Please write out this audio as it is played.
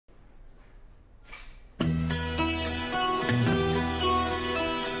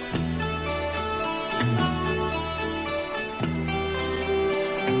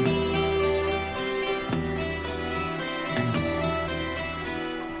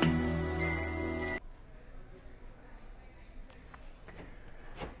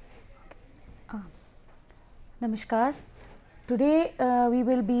Namaskar. Today we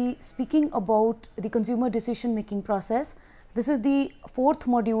will be speaking about the consumer decision making process. This is the fourth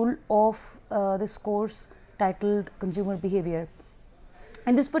module of this course titled Consumer Behavior.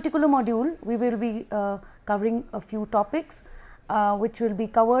 In this particular module, we will be covering a few topics which will be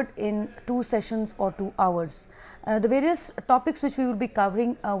covered in 2 sessions or 2 hours. The various topics which we will be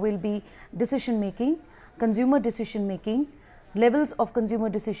covering will be decision making, consumer decision making, levels of consumer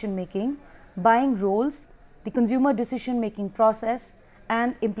decision making, buying roles, the consumer decision making process,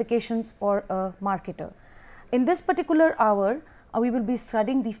 and implications for a marketer. In this particular hour, we will be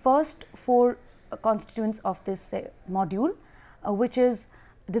studying the first 4 constituents of this module, which is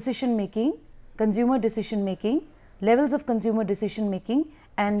decision making, consumer decision making, levels of consumer decision making,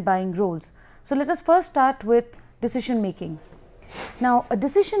 and buying roles. So, let us first start with decision making. Now, a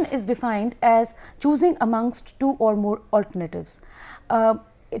decision is defined as choosing amongst 2 or more alternatives.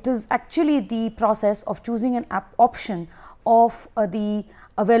 It is actually the process of choosing an option of the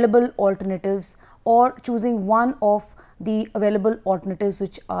available alternatives, or choosing one of the available alternatives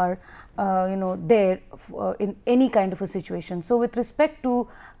which are there in any kind of a situation. So, with respect to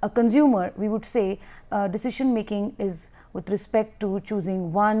a consumer, we would say decision making is with respect to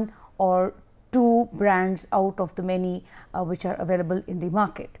choosing 1 or 2 brands out of the many which are available in the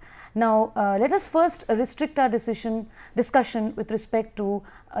market. Now, let us first restrict our discussion with respect to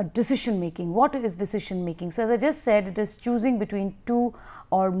decision making. What is decision making? So, as I just said, it is choosing between 2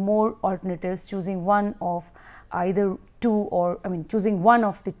 or more alternatives, choosing one of either 2 or choosing one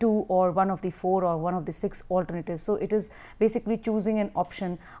of the 2 or one of the 4 or one of the 6 alternatives. So, it is basically choosing an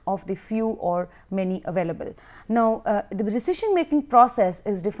option of the few or many available. Now, the decision making process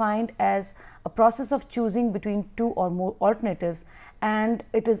is defined as a process of choosing between 2 or more alternatives, and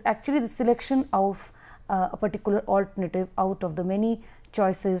it is actually the selection of a particular alternative out of the many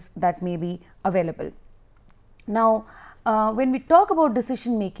choices that may be available. Now, when we talk about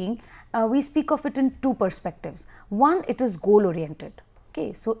decision making, we speak of it in 2 perspectives. One, it is goal oriented.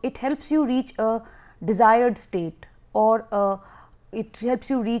 Okay, so it helps you reach a desired state, or it helps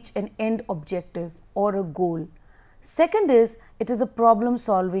you reach an end objective or a goal. Second is, it is a problem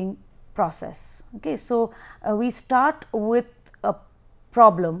solving process. Okay, so we start with a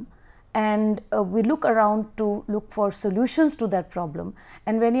problem, and we look around to look for solutions to that problem.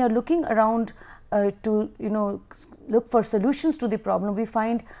 And when you are looking around to look for solutions to the problem, we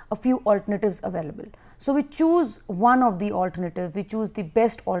find a few alternatives available. So, we choose one of the alternatives, we choose the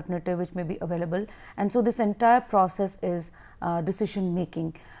best alternative which may be available, and so this entire process is decision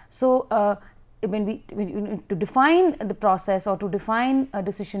making. So, to define the process or to define a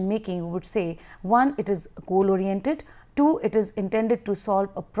decision making, we would say 1, it is goal oriented, 2, it is intended to solve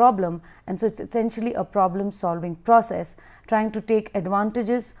a problem, and so it is essentially a problem solving process, trying to take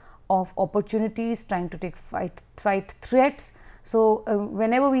advantages of opportunities, trying to fight threats. So,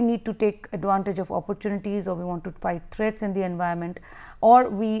 whenever we need to take advantage of opportunities, or we want to fight threats in the environment, or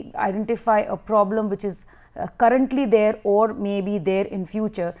we identify a problem which is currently there or may be there in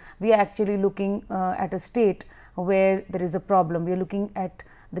future, we are actually looking at a state where there is a problem. We are looking at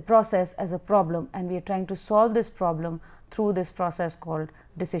the process as a problem, and we are trying to solve this problem through this process called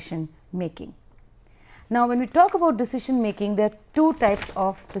decision making. Now, when we talk about decision making, there are 2 types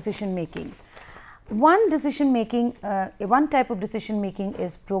of decision making. One type of decision making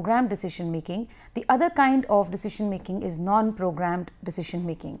is programmed decision making. The other kind of decision making is non-programmed decision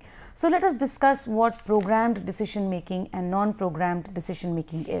making. So, let us discuss what programmed decision making and non-programmed decision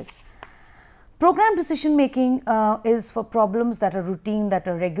making is. Programmed decision making is for problems that are routine, that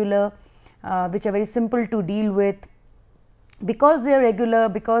are regular, which are very simple to deal with. Because they are regular,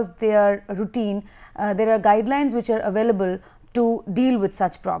 because they are routine, there are guidelines which are available to deal with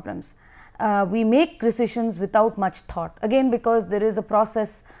such problems. We make decisions without much thought, again because there is a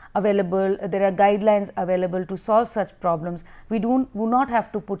process available, there are guidelines available to solve such problems. We do not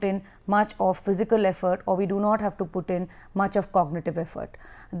have to put in much of physical effort, or we do not have to put in much of cognitive effort.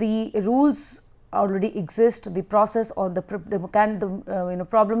 The rules already exist, the process or the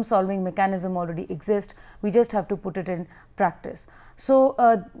problem solving mechanism already exists, we just have to put it in practice. So,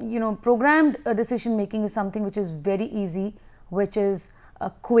 programmed decision making is something which is very easy, which is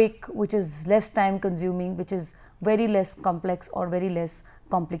quick, which is less time consuming, which is very less complex or very less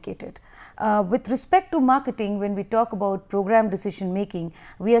complicated. With respect to marketing, when we talk about programmed decision making,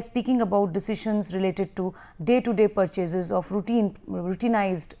 we are speaking about decisions related to day-to-day purchases of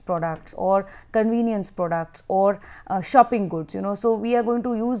routinized products or convenience products or shopping goods. So, we are going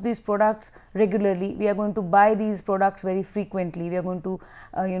to use these products regularly, we are going to buy these products very frequently, we are going to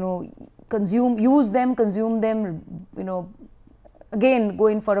consume them, again go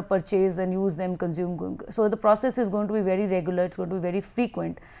in for a purchase, then use them, consume. So the process is going to be very regular, it's going to be very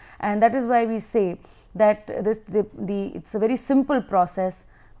frequent, and that is why we say that it's a very simple process,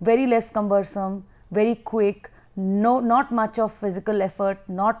 very less cumbersome, very quick, not much of physical effort,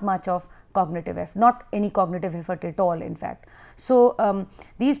 not much of cognitive effort, not any cognitive effort at all, in fact. So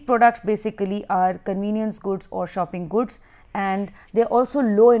these products basically are convenience goods or shopping goods, and they are also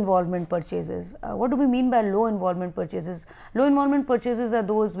low involvement purchases. What do we mean by low involvement purchases? Low involvement purchases are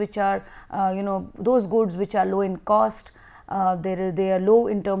those which are those goods which are low in cost, they are low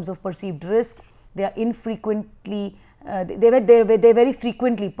in terms of perceived risk, they are infrequently they very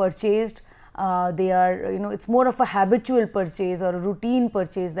frequently purchased. They are, it's more of a habitual purchase or a routine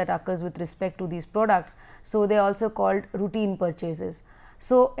purchase that occurs with respect to these products. So they are also called routine purchases.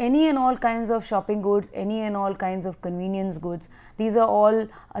 So any and all kinds of shopping goods, any and all kinds of convenience goods, these are all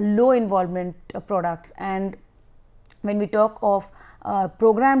low involvement products. And when we talk of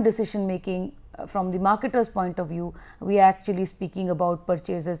programmed decision making from the marketer's point of view, we are actually speaking about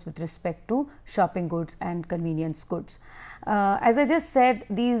purchases with respect to shopping goods and convenience goods. As I just said,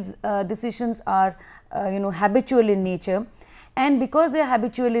 these decisions are habitual in nature, and because they are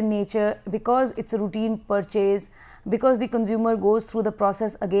habitual in nature, because it's a routine purchase, because the consumer goes through the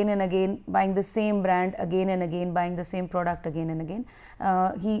process again and again, buying the same brand again and again, buying the same product again and again,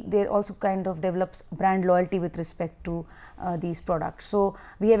 there also kind of develops brand loyalty with respect to these products. So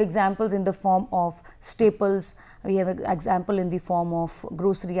we have examples in the form of staples, we have an example in the form of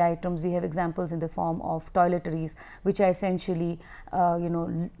grocery items, we have examples in the form of toiletries, which are essentially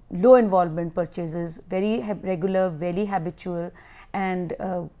low involvement purchases, very regular, very habitual, and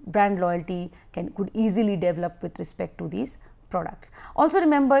brand loyalty could easily develop with respect to these products. Also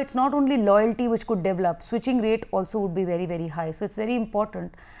remember, it's not only loyalty which could develop, switching rate also would be very, very high. So it's very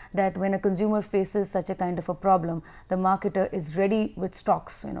important that when a consumer faces such a kind of a problem, the marketer is ready with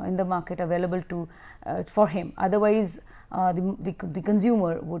stocks in the market available to for him. Otherwise the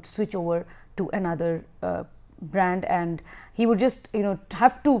consumer would switch over to another brand, and he would just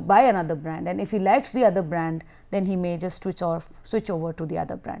have to buy another brand, and if he likes the other brand, then he may just switch over to the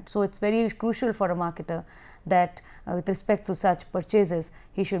other brand. So it's very crucial for a marketer that with respect to such purchases,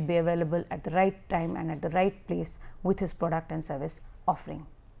 he should be available at the right time and at the right place with his product and service offering.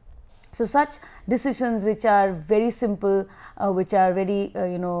 So such decisions which are very simple, which are very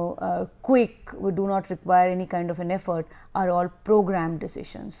quick, we do not require any kind of an effort, are all programmed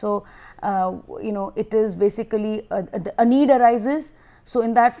decisions. So it is basically a need arises. So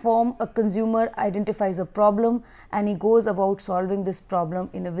in that form, a consumer identifies a problem and he goes about solving this problem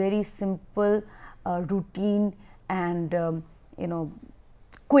in a very simple, routine and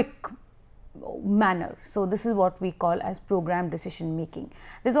quick manner. So this is what we call as programmed decision making.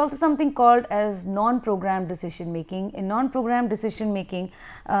 There is also something called as non-programmed decision making. In non-programmed decision making,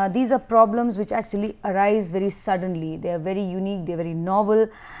 these are problems which actually arise very suddenly. They are very unique, they are very novel,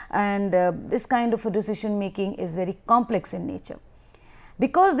 and this kind of a decision making is very complex in nature.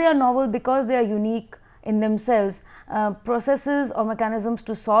 Because they are novel, because they are unique in themselves, processes or mechanisms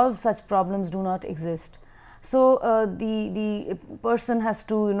to solve such problems do not exist. So the person has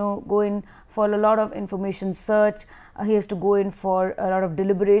to go in for a lot of information search, he has to go in for a lot of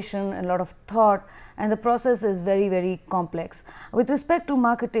deliberation and a lot of thought, and the process is very, very complex. With respect to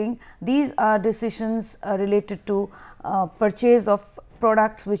marketing, these are decisions related to purchase of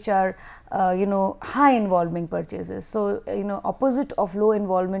products which are high involving purchases. So opposite of low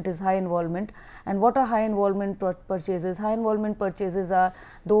involvement is high involvement. And what are high involvement purchases? High involvement purchases are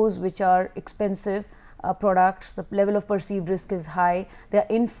those which are expensive products, the level of perceived risk is high, they are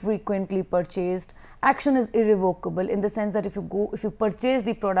infrequently purchased, action is irrevocable in the sense that if you purchase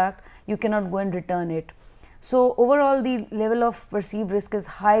the product, you cannot go and return it. So overall the level of perceived risk is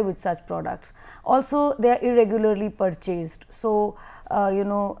high with such products. Also they are irregularly purchased. So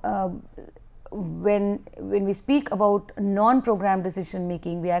when we speak about non-programmed decision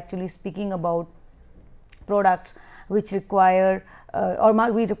making, we are actually speaking about products which require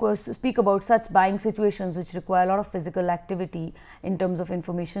we speak about such buying situations which require a lot of physical activity in terms of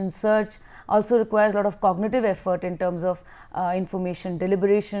information search, also requires a lot of cognitive effort in terms of information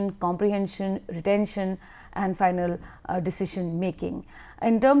deliberation, comprehension, retention, and final decision making.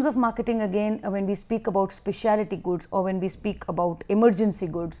 In terms of marketing, again, when we speak about specialty goods or when we speak about emergency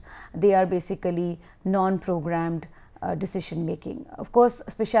goods, they are basically non-programmed decision making. Of course,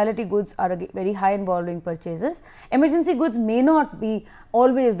 specialty goods are very high involving purchases. Emergency goods may not be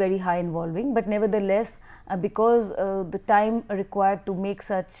always very high involving, but nevertheless because the time required to make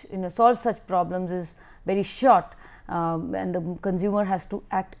such solve such problems is very short, and the consumer has to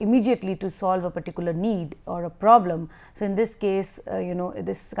act immediately to solve a particular need or a problem. So, in this case,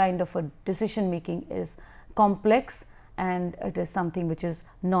 this kind of a decision making is complex and it is something which is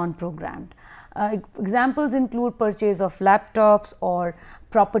non-programmed. Examples include purchase of laptops or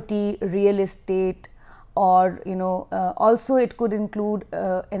property, real estate, or also it could include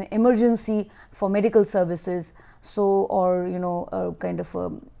an emergency for medical services. So, or kind of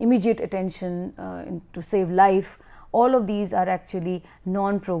immediate attention to save life. All of these are actually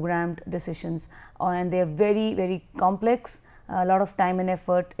non-programmed decisions, and they are very, very complex. A lot of time and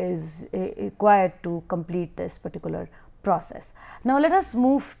effort is required to complete this particular process. Now, let us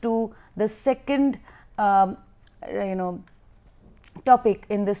move to the second topic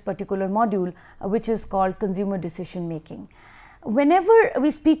in this particular module, which is called consumer decision making. Whenever we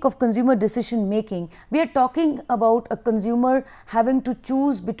speak of consumer decision making, we are talking about a consumer having to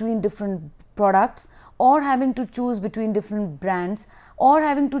choose between different products, or having to choose between different brands, or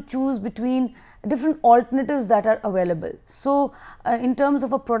having to choose between different alternatives that are available. So, in terms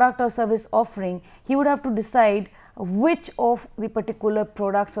of a product or service offering, he would have to decide which of the particular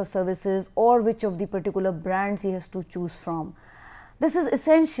products or services or which of the particular brands he has to choose from. This is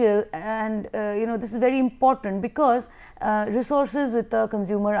essential, and this is very important because resources with the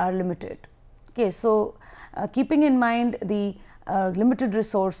consumer are limited. Okay, so keeping in mind the limited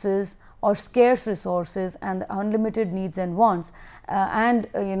resources or scarce resources and the unlimited needs and wants, and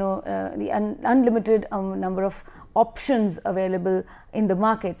the unlimited number of options available in the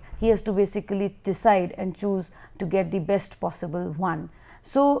market, he has to basically decide and choose to get the best possible one.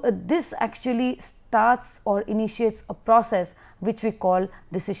 So, this actually starts or initiates a process which we call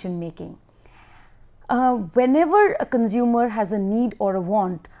decision making. Whenever a consumer has a need or a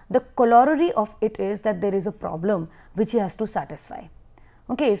want, the corollary of it is that there is a problem which he has to satisfy.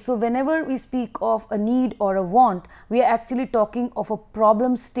 Okay, so whenever we speak of a need or a want, we are actually talking of a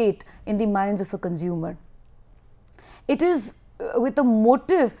problem state in the minds of a consumer. It is with a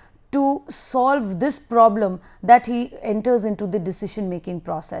motive to solve this problem that he enters into the decision making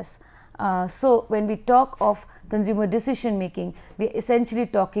process. So, when we talk of consumer decision making, we are essentially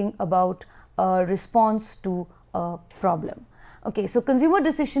talking about a response to a problem. Okay, so consumer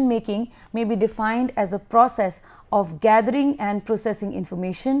decision making may be defined as a process of gathering and processing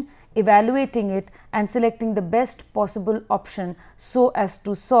information, evaluating it, and selecting the best possible option so as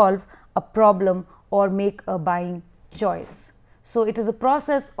to solve a problem or make a buying choice. So, it is a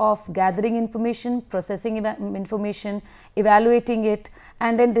process of gathering information, processing information, evaluating it,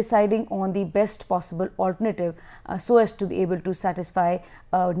 and then deciding on the best possible alternative so as to be able to satisfy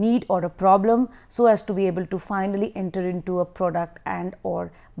a need or a problem, so as to be able to finally enter into a product and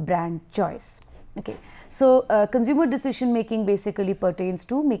or brand choice. Okay. So, consumer decision making basically pertains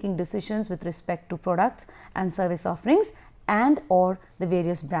to making decisions with respect to products and service offerings and or the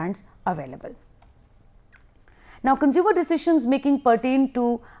various brands available. Now, consumer decisions making pertain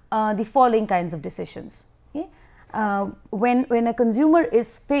to the following kinds of decisions. Okay? When a consumer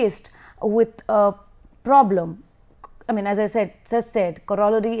is faced with a problem, I mean, as I said,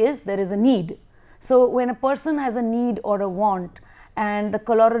 corollary is there is a need. So, when a person has a need or a want, and the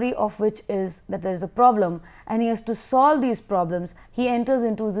corollary of which is that there is a problem and he has to solve these problems, he enters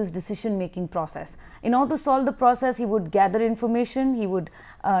into this decision making process. In order to solve the process, he would gather information, he would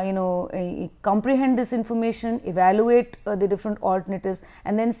comprehend this information, evaluate the different alternatives,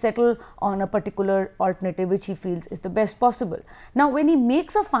 and then settle on a particular alternative which he feels is the best possible. Now, when he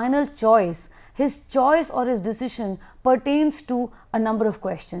makes a final choice, his choice or his decision pertains to a number of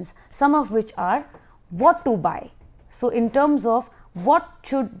questions, some of which are what to buy. So, in terms of what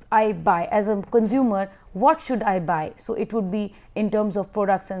should I buy as a consumer, what should I buy? So, it would be in terms of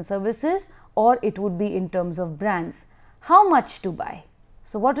products and services, or it would be in terms of brands. How much to buy?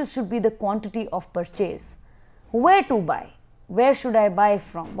 So, what should be the quantity of purchase? Where to buy? Where should I buy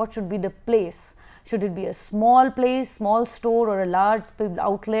from? What should be the place? Should it be a small place, small store, or a large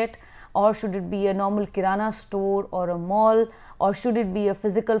outlet? Or should it be a normal kirana store or a mall, or should it be a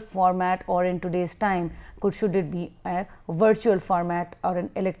physical format, or in today's time should it be a virtual format or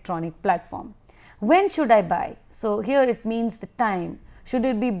an electronic platform? When should I buy? So, here it means the time. Should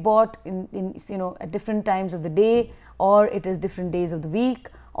it be bought in at different times of the day, or it is different days of the week,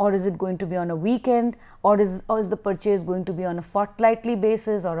 or is it going to be on a weekend, or is the purchase going to be on a fortnightly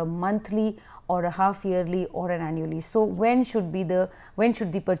basis, or a monthly, or a half yearly, or an annually? So, when should the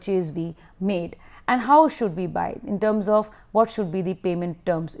purchase be made, and how should we buy in terms of what should be the payment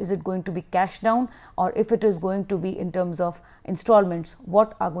terms? Is it going to be cash down, or if it is going to be in terms of installments,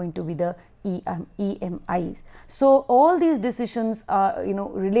 what are going to be the EMIs. So all these decisions are,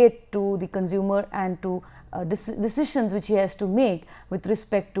 relate to the consumer and to decisions which he has to make with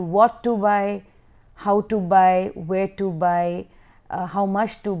respect to what to buy, how to buy, where to buy, how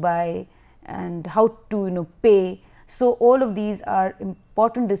much to buy, and how to pay. So all of these are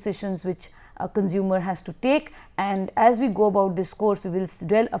important decisions which a consumer has to take, and as we go about this course, we will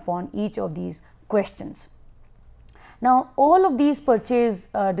dwell upon each of these questions. Now, all of these purchase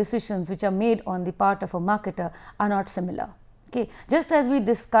decisions which are made on the part of a marketer are not similar. Okay, just as we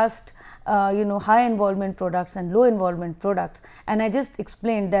discussed, high involvement products and low involvement products, and I just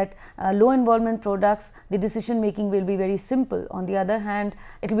explained that low involvement products, the decision making will be very simple. On the other hand,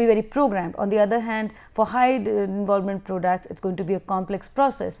 it will be very programmed. On the other hand, for high involvement products, it's going to be a complex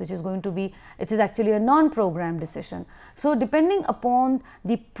process, which is it is actually a non-programmed decision. So, depending upon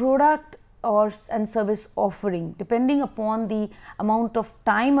the product and service offering, depending upon the amount of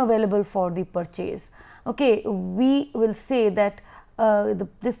time available for the purchase, okay, we will say that the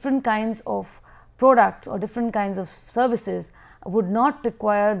different kinds of products or different kinds of services would not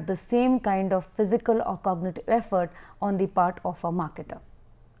require the same kind of physical or cognitive effort on the part of a marketer,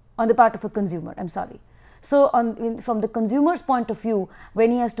 on the part of a consumer, I am sorry. So, from the consumer's point of view,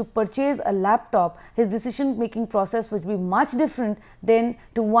 when he has to purchase a laptop, his decision making process would be much different than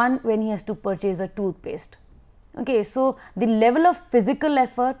to one when he has to purchase a toothpaste. Okay, so the level of physical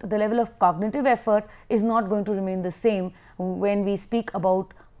effort, the level of cognitive effort is not going to remain the same when we speak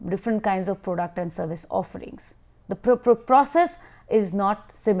about different kinds of product and service offerings. The process is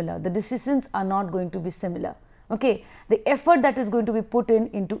not similar, the decisions are not going to be similar. Okay, the effort that is going to be put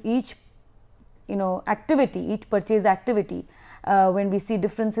into each activity, each purchase activity, when we see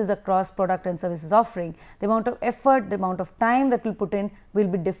differences across product and services offering, the amount of effort, the amount of time that we put in will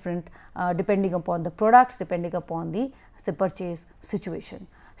be different depending upon the products, depending upon the purchase situation.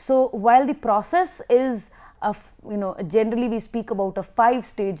 So, while the process is generally we speak about a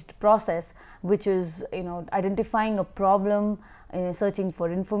 5-staged process, which is identifying a problem, searching for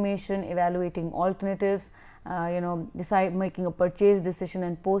information, evaluating alternatives, making a purchase decision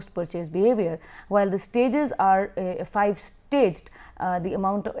and post-purchase behavior. While the stages are 5-staged, the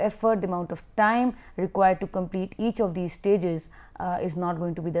amount of effort, the amount of time required to complete each of these stages is not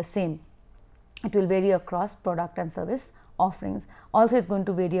going to be the same. It will vary across product and service offerings. Also, it is going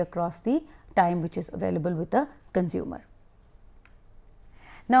to vary across the time which is available with the consumer.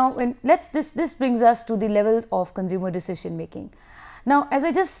 Now, this brings us to the levels of consumer decision making. Now, as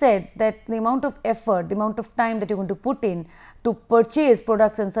I just said that the amount of effort, the amount of time that you are going to put in to purchase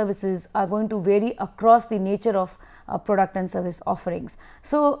products and services are going to vary across the nature of product and service offerings.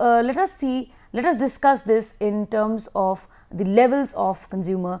 So, let us discuss this in terms of the levels of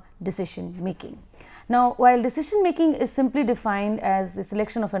consumer decision making. Now, while decision making is simply defined as the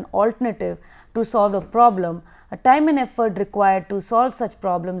selection of an alternative to solve a problem, a time and effort required to solve such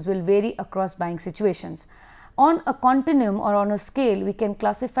problems will vary across buying situations. On a continuum or on a scale, we can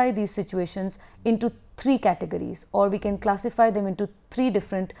classify these situations into 3 categories, or we can classify them into 3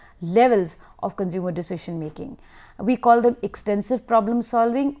 different levels of consumer decision making. We call them extensive problem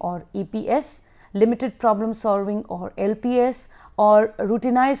solving or EPS, limited problem solving or LPS, or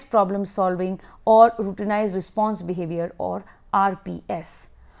routinized problem solving or routinized response behavior or RPS.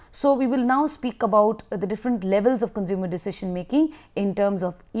 So, we will now speak about the different levels of consumer decision making in terms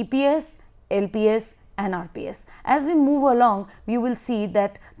of EPS, LPS and RPS. As we move along, we will see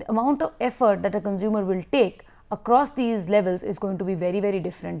that the amount of effort that a consumer will take across these levels is going to be very, very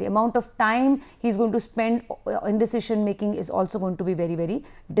different. The amount of time he is going to spend in decision making is also going to be very, very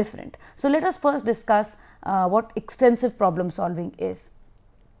different. So, let us first discuss what extensive problem solving is.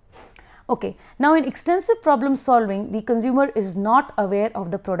 Okay. Now, in extensive problem solving, the consumer is not aware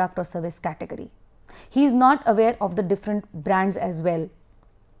of the product or service category. He is not aware of the different brands as well.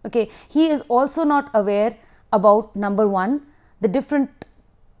 Okay. He is also not aware about number 1, the different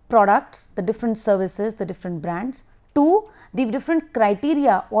products, the different services, the different brands. 2, the different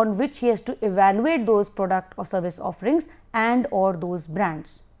criteria on which he has to evaluate those product or service offerings and or those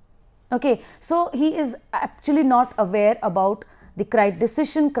brands. Okay. So, he is actually not aware about the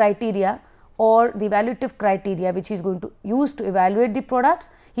decision criteria or the evaluative criteria which he is going to use to evaluate the products.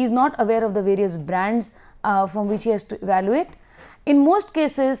 He is not aware of the various brands from which he has to evaluate. In most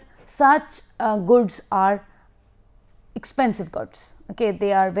cases, such goods are expensive goods. Okay,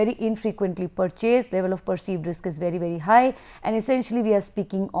 they are very infrequently purchased, level of perceived risk is very, very high, and essentially we are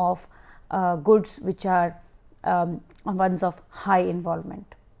speaking of goods which are ones of high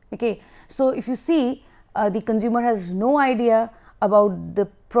involvement. Okay. So, if you see the consumer has no idea about the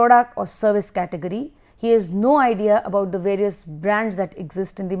product or service category, he has no idea about the various brands that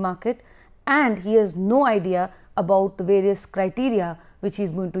exist in the market, and he has no idea about the various criteria which he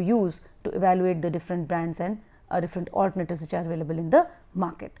is going to use to evaluate the different brands and different alternatives which are available in the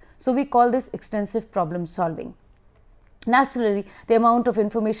market. So, we call this extensive problem solving. Naturally, the amount of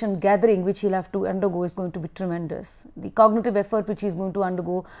information gathering which he will have to undergo is going to be tremendous. The cognitive effort which he is going to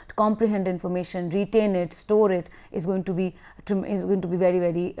undergo to comprehend information, retain it, store it is going to be very,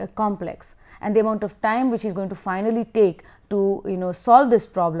 very complex, and the amount of time which he is going to finally take to solve this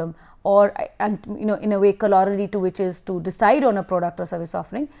problem, or in a way corollary to which is to decide on a product or service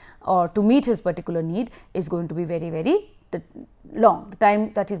offering or to meet his particular need, is going to be very, very long. The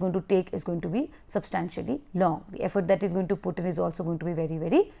time that he is going to take is going to be substantially long. The effort that he is going to put in is also going to be very,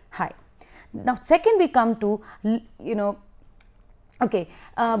 very high. Now, second, we come to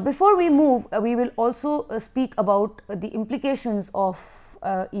before we move, we will also speak about the implications of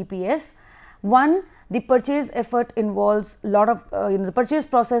EPS. One, the purchase effort involves a lot of the purchase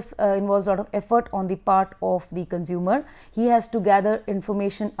process involves a lot of effort on the part of the consumer. He has to gather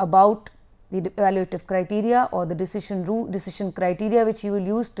information about the evaluative criteria or the decision criteria which he will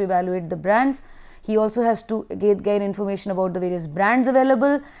use to evaluate the brands. He also has to gain information about the various brands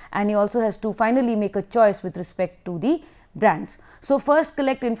available, and he also has to finally make a choice with respect to the brands. So, first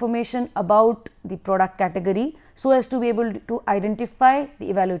collect information about the product category so as to be able to identify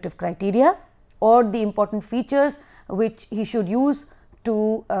the evaluative criteria or the important features which he should use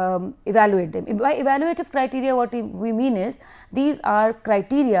to evaluate them. By evaluative criteria, what we mean is these are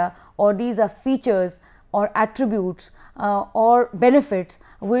criteria or these are features or attributes or benefits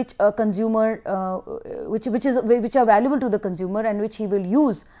which a consumer which are valuable to the consumer and which he will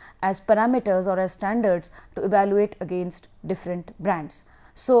use as parameters or as standards to evaluate against different brands.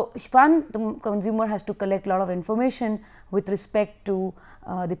 So, one, the consumer has to collect a lot of information with respect to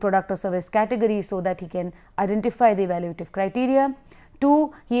the product or service category so that he can identify the evaluative criteria.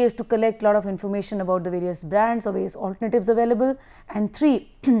 Two, he has to collect a lot of information about the various brands or various alternatives available. And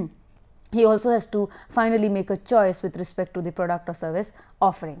three, he also has to finally make a choice with respect to the product or service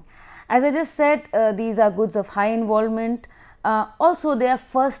offering. As I just said, these are goods of high involvement. Also, they are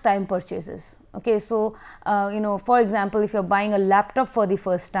first time purchases. Okay, so for example, if you are buying a laptop for the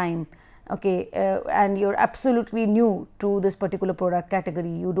first time, okay, and you are absolutely new to this particular product category,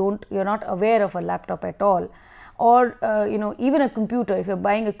 you are not aware of a laptop at all, or even a computer. If you are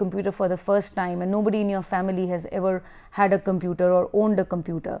buying a computer for the first time and nobody in your family has ever had a computer or owned a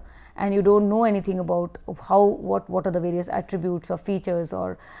computer, and you don't know anything about what are the various attributes or features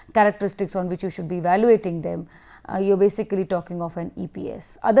or characteristics on which you should be evaluating them, you are basically talking of an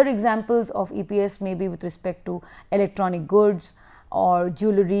EPS. Other examples of EPS may be with respect to electronic goods or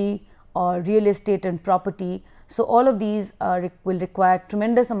jewelry or real estate and property. So, all of these will require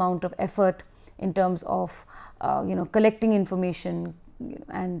tremendous amount of effort in terms of collecting information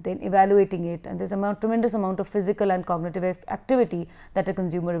and then evaluating it, and there is a tremendous amount of physical and cognitive activity that a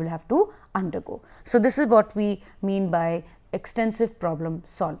consumer will have to undergo. So, this is what we mean by extensive problem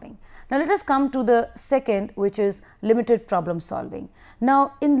solving. Now, let us come to the second, which is limited problem solving.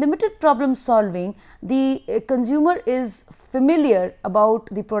 Now, in limited problem solving, the consumer is familiar about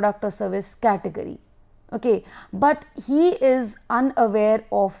the product or service category, okay, but he is unaware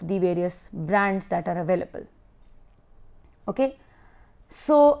of the various brands that are available. Okay.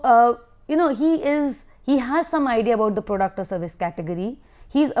 So, he has some idea about the product or service category.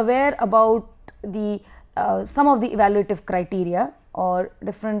 He is aware about the some of the evaluative criteria or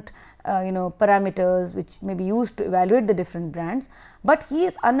different parameters which may be used to evaluate the different brands, but he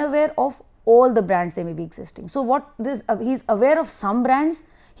is unaware of all the brands they may be existing. So, he is aware of some brands,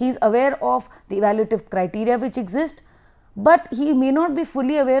 he is aware of the evaluative criteria which exist, but he may not be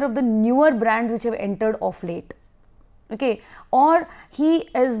fully aware of the newer brands which have entered of late. Okay, or he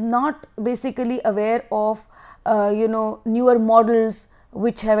is not basically aware of newer models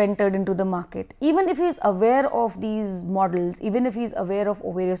which have entered into the market. Even if he is aware of these models, even if he is aware of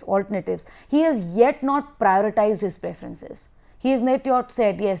various alternatives, he has yet not prioritized his preferences. He has not yet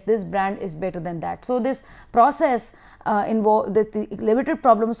said, yes, this brand is better than that. So, this process the limited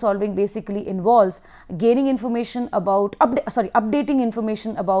problem solving basically involves gaining information about updating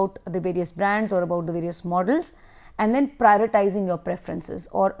information about the various brands or about the various models, and then prioritizing your preferences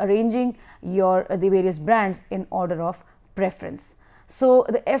or arranging the various brands in order of preference. So,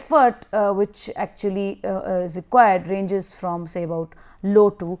 the effort which actually is required ranges from say about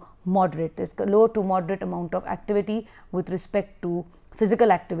low to moderate. There is low to moderate amount of activity with respect to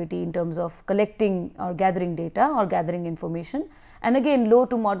physical activity in terms of collecting or gathering data or gathering information, and again low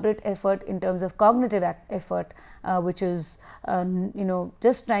to moderate effort in terms of cognitive effort, which is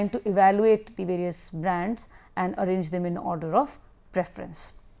just trying to evaluate the various brands and arrange them in order of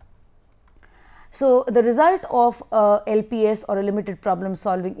preference. So, the result of LPS or a limited problem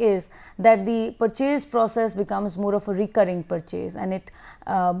solving is that the purchase process becomes more of a recurring purchase, and it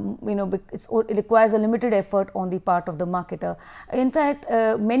it requires a limited effort on the part of the marketer. In fact,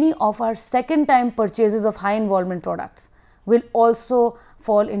 many of our second time purchases of high involvement products will also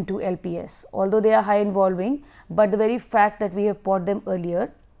fall into LPS, although they are high involving, but the very fact that we have bought them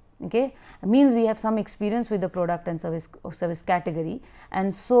earlier, okay, means we have some experience with the product and service category,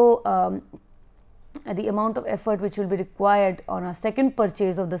 and so the amount of effort which will be required on a second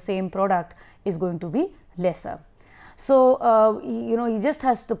purchase of the same product is going to be lesser. So, he just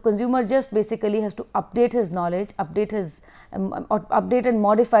has to, consumer just basically has to update his knowledge, update and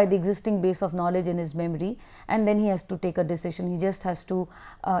modify the existing base of knowledge in his memory, and then he has to take a decision. He just has to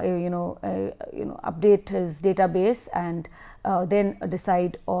update his database and then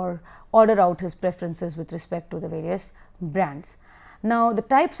decide or order out his preferences with respect to the various brands. Now, the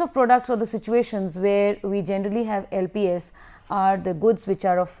types of products or the situations where we generally have LPS are the goods which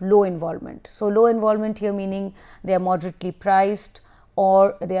are of low involvement. So, low involvement here meaning they are moderately priced,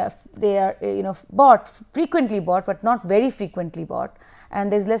 or they are bought, frequently bought, but not very frequently bought,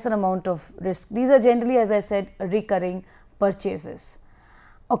 and there is lesser amount of risk. These are generally, as I said, recurring purchases.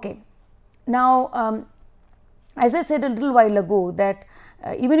 Okay. Now, as I said a little while ago that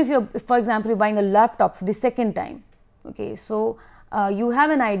even if you are, for example, you are buying a laptop for the second time, okay, so you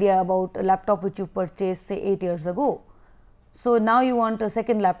have an idea about a laptop which you purchased say 8 years ago. So, now you want a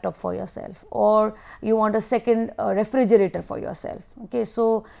second laptop for yourself, or you want a second refrigerator for yourself. Okay.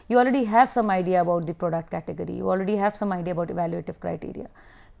 So, you already have some idea about the product category, you already have some idea about evaluative criteria.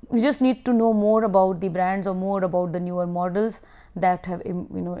 You just need to know more about the brands or more about the newer models that have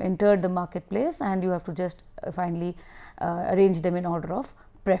entered the marketplace, and you have to just finally arrange them in order of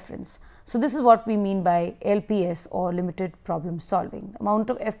preference. So, this is what we mean by LPS or limited problem solving. The amount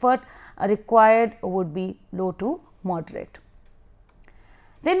of effort required would be low to moderate.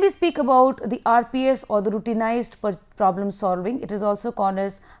 Then we speak about the RPS or the routinized problem solving. It is also called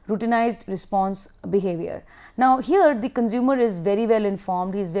as routinized response behavior. Now, here the consumer is very well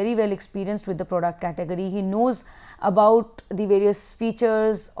informed, he is very well experienced with the product category, he knows about the various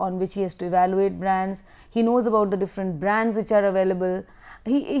features on which he has to evaluate brands, he knows about the different brands which are available.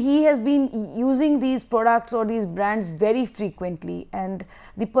 He has been using these products or these brands very frequently, and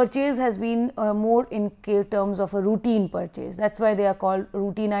the purchase has been more in terms of a routine purchase. That is why they are called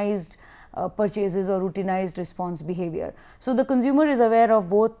routinized purchases or routinized response behavior. So, the consumer is aware of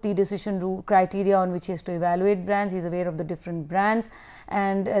both the decision criteria on which he has to evaluate brands, he is aware of the different brands,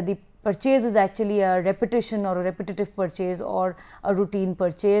 and the purchase is actually a repetition or a repetitive purchase or a routine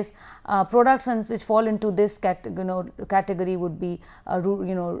purchase. Products which fall into this category would be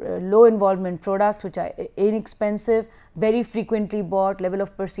low involvement products which are inexpensive, very frequently bought, level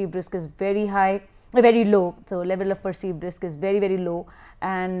of perceived risk is very high, very low. So, level of perceived risk is very low,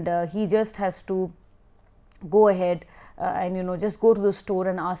 and he just has to go ahead and just go to the store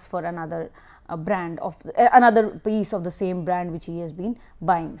and ask for another brand of another piece of the same brand which he has been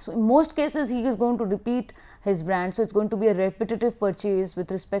buying. So, in most cases he is going to repeat his brand. So, it is going to be a repetitive purchase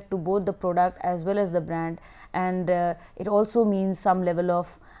with respect to both the product as well as the brand, and it also means some level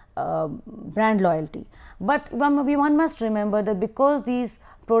of brand loyalty. But one must remember that because these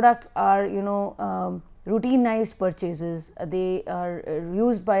products are routinized purchases, they are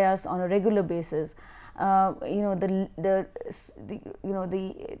used by us on a regular basis, the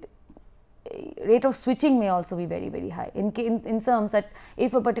rate of switching may also be very high in terms that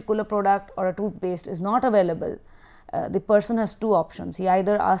if a particular product or a toothpaste is not available, the person has two options. He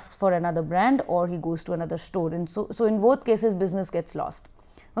either asks for another brand or he goes to another store, and so in both cases business gets lost.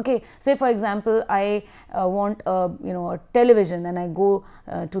 Okay. Say for example, I want a television, and I go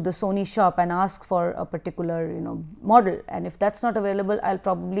to the Sony shop and ask for a particular model, and if that is not available, I will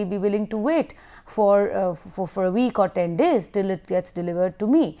probably be willing to wait for a week or 10 days till it gets delivered to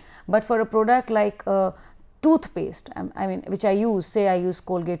me. But for a product like toothpaste, I mean which I use, say I use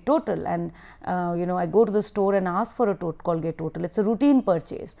Colgate Total, and I go to the store and ask for a Colgate Total. It is a routine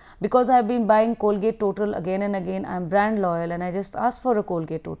purchase because I have been buying Colgate Total again and again. I am brand loyal and I just ask for a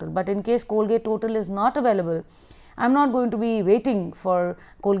Colgate Total, but in case Colgate Total is not available, I am not going to be waiting for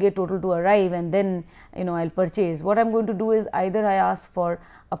Colgate Total to arrive and then I will purchase. What I am going to do is either I ask for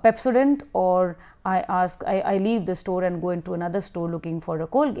a Pepsodent, or I leave the store and go into another store looking for a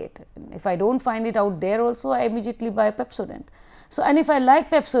Colgate. If I do not find it out there also, I immediately buy Pepsodent. So, and if I like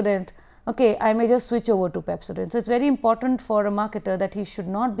Pepsodent, okay, I may just switch over to Pepsodent. So, it is very important for a marketer that he should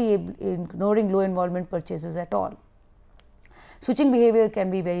not be ignoring low involvement purchases at all. Switching behavior can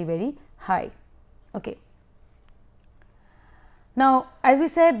be very high. Okay. Now, as we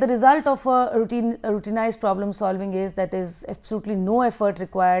said, the result of a routinized problem solving is that there is absolutely no effort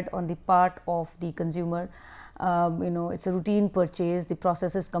required on the part of the consumer. It's a routine purchase, the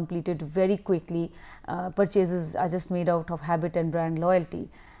process is completed very quickly, purchases are just made out of habit and brand loyalty.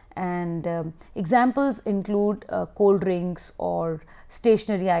 And examples include cold drinks or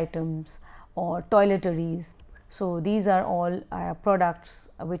stationery items or toiletries. So, these are all products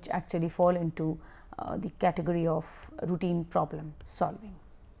which actually fall into the category of routine problem solving.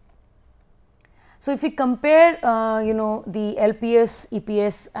 So, if we compare the LPS,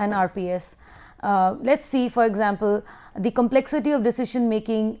 EPS and RPS, let us see, for example, the complexity of decision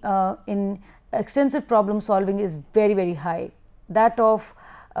making in extensive problem solving is very high. That of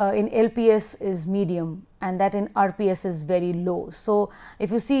in LPS is medium and that in RPS is very low. So,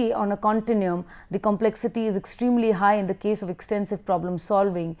 if you see on a continuum, the complexity is extremely high in the case of extensive problem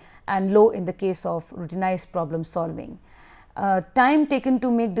solving and low in the case of routinized problem solving. Time taken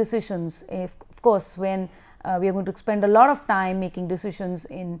to make decisions, of course, when we are going to spend a lot of time making decisions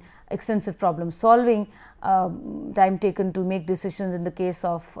in extensive problem solving, time taken to make decisions in the case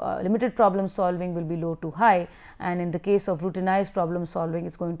of limited problem solving will be low to high, and in the case of routinized problem solving it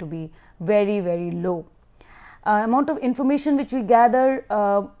is going to be very low. Amount of information which we gather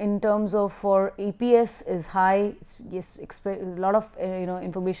in terms of for EPS is high. Yes, a lot of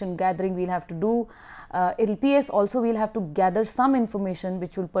information gathering we will have to do. LPS also we will have to gather some information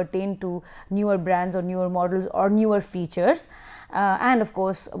which will pertain to newer brands or newer models or newer features, and of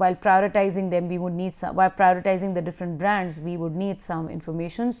course, while prioritizing them we would need some, while prioritizing the different brands we would need some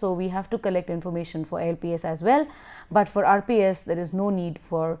information. So, we have to collect information for LPS as well, but for RPS there is no need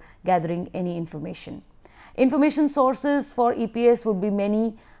for gathering any information. Information sources for EPS would be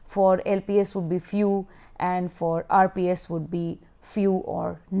many, for LPS would be few, and for RPS would be few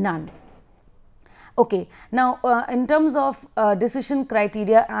or none. Okay. Now, in terms of decision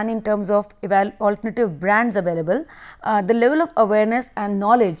criteria and in terms of alternative brands available, the level of awareness and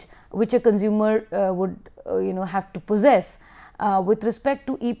knowledge which a consumer would have to possess with respect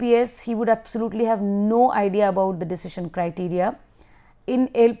to EPS, he would absolutely have no idea about the decision criteria. In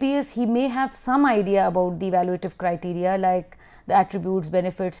LPS, he may have some idea about the evaluative criteria like the attributes,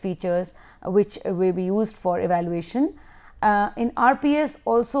 benefits, features which will be used for evaluation. In RPS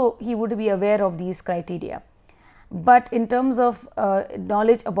also he would be aware of these criteria, but in terms of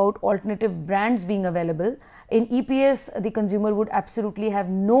knowledge about alternative brands being available, in EPS the consumer would absolutely have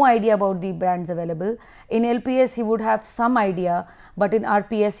no idea about the brands available. In LPS he would have some idea, but in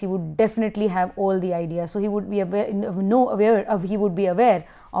RPS he would definitely have all the idea. So, he would be aware he would be aware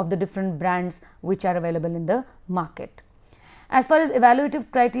of the different brands which are available in the market. As far as evaluative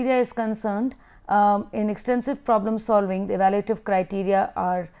criteria is concerned, in extensive problem solving the evaluative criteria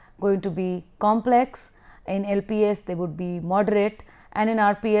are going to be complex. In LPS they would be moderate, and in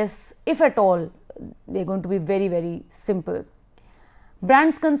RPS, if at all, they are going to be very simple.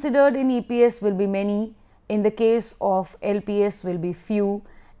 Brands considered in EPS will be many, in the case of LPS will be few,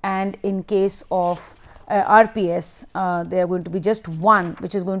 and in case of RPS there are going to be just one,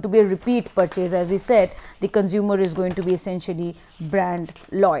 which is going to be a repeat purchase. As we said, the consumer is going to be essentially brand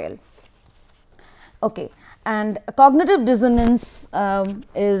loyal. Okay. And cognitive dissonance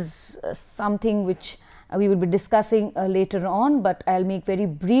is something which we will be discussing later on, but I will make very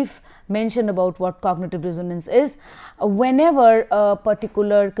brief mention about what cognitive dissonance is. Whenever a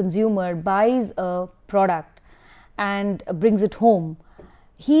particular consumer buys a product and brings it home,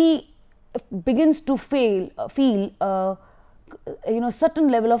 he begins to feel a certain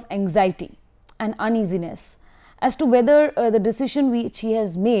level of anxiety and uneasiness as to whether the decision which he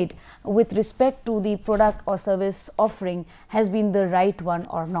has made with respect to the product or service offering has been the right one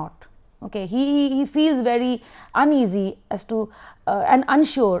or not. Okay, he feels very uneasy as to and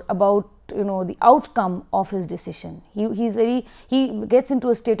unsure about the outcome of his decision. He gets into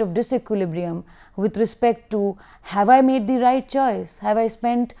a state of disequilibrium with respect to, have I made the right choice? Have I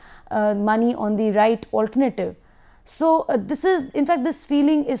spent money on the right alternative? So, this is, in fact, this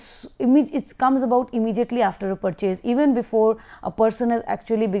feeling is it comes about immediately after a purchase, even before a person has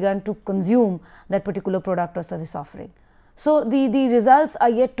actually begun to consume that particular product or service offering. So, the results are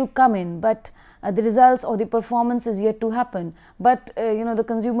yet to come in, but the results or the performance is yet to happen, but the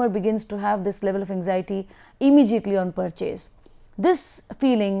consumer begins to have this level of anxiety immediately on purchase. This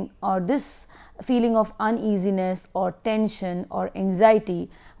feeling of uneasiness or tension or anxiety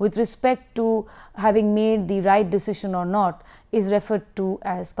with respect to having made the right decision or not is referred to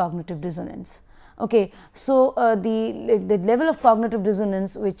as cognitive dissonance. Okay. So, the level of cognitive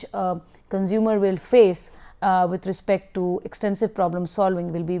dissonance which a consumer will face with respect to extensive problem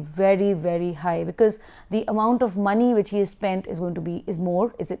solving will be very, very high, because the amount of money which he has spent is going to be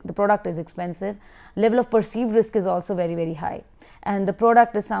more, the product is expensive, level of perceived risk is also very, very high, and the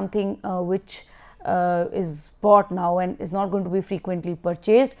product is something which is bought now and is not going to be frequently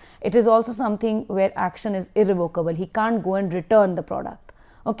purchased. It is also something where action is irrevocable. He can't go and return the product.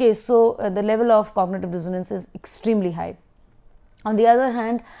 Okay, so the level of cognitive dissonance is extremely high. On the other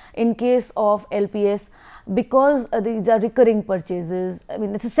hand, in case of LPS, because these are recurring purchases, I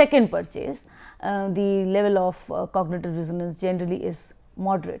mean, it's a second purchase, the level of cognitive dissonance generally is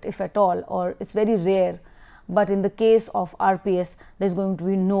moderate, if at all, or it's very rare. But in the case of RPS, there's going to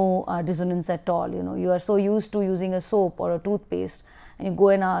be no dissonance at all. You know, you are so used to using a soap or a toothpaste, and you go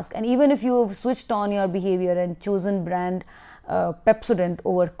and ask, and even if you have switched on your behavior and chosen brand Pepsodent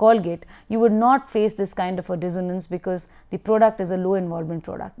over Colgate, you would not face this kind of a dissonance, because the product is a low involvement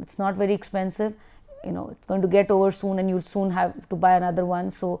product. It's not very expensive, you know, it's going to get over soon and you'll soon have to buy another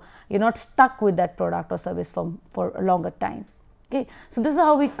one. So you're not stuck with that product or service for a longer time. Okay, so this is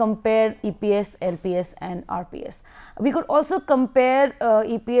how we compare EPS, LPS and RPS. We could also compare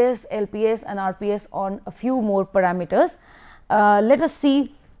EPS, LPS and RPS on a few more parameters. Let us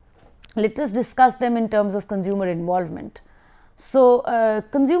discuss them in terms of consumer involvement. So,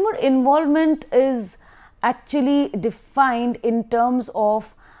 consumer involvement is actually defined in terms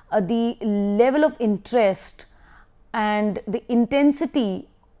of the level of interest and the intensity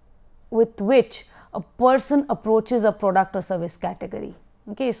with which a person approaches a product or service category.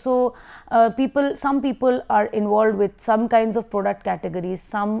 Okay, so some people are involved with some kinds of product categories,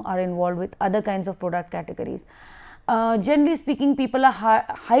 some are involved with other kinds of product categories. Generally speaking, people are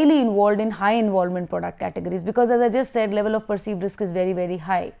highly involved in high involvement product categories, because as I just said, level of perceived risk is very, very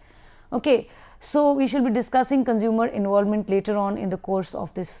high. Okay, so we shall be discussing consumer involvement later on in the course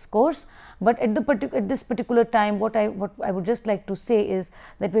of this course, but at this particular time, what I would just like to say is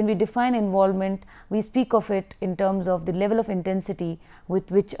that when we define involvement, we speak of it in terms of the level of intensity with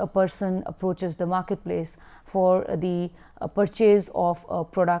which a person approaches the marketplace for the purchase of a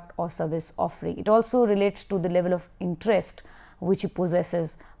product or service offering. It also relates to the level of interest which he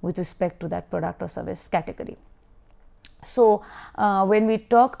possesses with respect to that product or service category. So, when we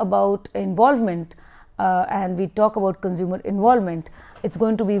talk about involvement and we talk about consumer involvement, it's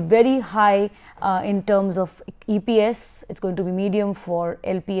going to be very high in terms of EPS, it's going to be medium for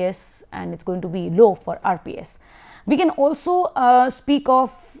LPS, and it's going to be low for RPS. We can also speak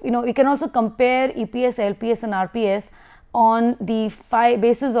of, we can also compare EPS, LPS and RPS on the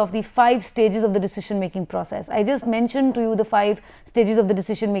basis of the 5 stages of the decision making process. I just mentioned to you the 5 stages of the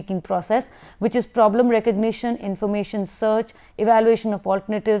decision making process, which is problem recognition, information search, evaluation of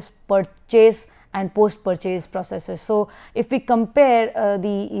alternatives, purchase and post purchase processes. So if we compare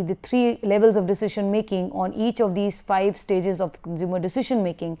the 3 levels of decision making on each of these 5 stages of consumer decision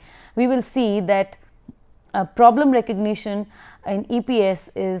making, we will see that problem recognition in EPS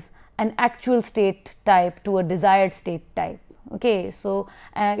is an actual state type to a desired state type. Okay, so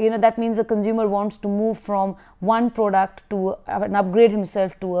that means the consumer wants to move from one product to and upgrade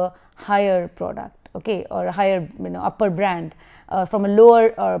himself to a higher product, okay, or a higher upper brand, from a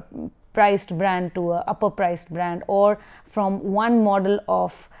lower priced brand to a upper priced brand, or from one model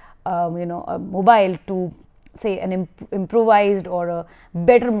of a mobile to say an improvised or a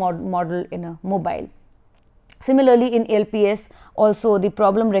better model in a mobile. Similarly, in LPS also the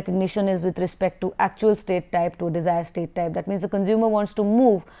problem recognition is with respect to actual state type to a desired state type. That means the consumer wants to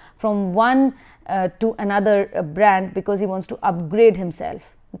move from one to another brand because he wants to upgrade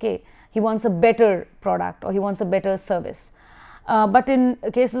himself. Okay, he wants a better product or he wants a better service. But in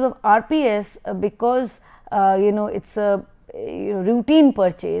cases of RPS, because it's a routine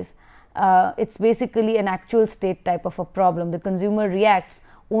purchase, it's basically an actual state type of a problem. The consumer reacts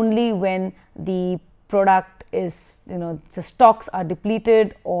only when the product is, the stocks are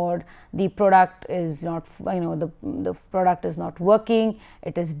depleted, or the product is not, the product is not working,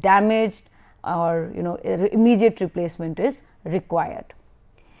 it is damaged, or immediate replacement is required.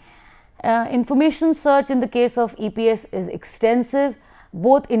 Information search in the case of EPS is extensive.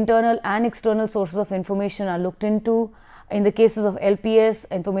 Both internal and external sources of information are looked into. In the cases of LPS,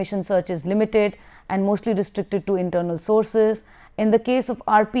 information search is limited and mostly restricted to internal sources. In the case of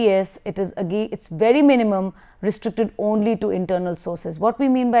RPS, it's very minimum, restricted only to internal sources. What we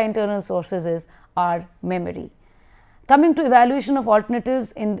mean by internal sources is our memory. Coming to evaluation of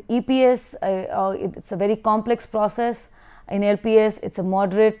alternatives, in EPS, it's a very complex process. In LPS, it's a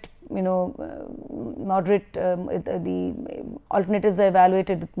moderate moderate, the alternatives are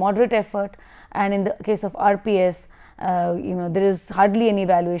evaluated with moderate effort, and in the case of RPS, there is hardly any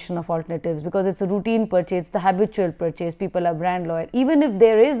evaluation of alternatives because it's a routine purchase, the habitual purchase, people are brand loyal. Even if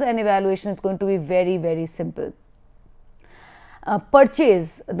there is an evaluation, it's going to be very, very simple.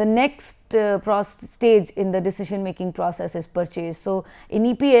 Purchase, the next stage in the decision making process is purchase. So, in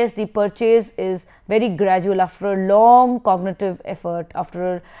EPS, the purchase is very gradual after a long cognitive effort,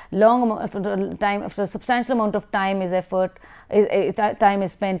 after a long amount of time, after a substantial amount of time time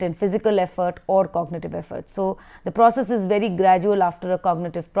is spent in physical effort or cognitive effort. So, the process is very gradual after a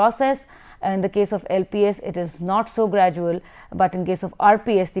cognitive process. In the case of LPS, it is not so gradual, but in case of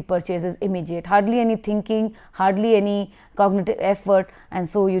RPS, the purchase is immediate, hardly any thinking, hardly any cognitive effort, and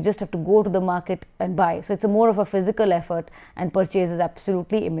so you just have to go to the market and buy. So, it is more of a physical effort, and purchase is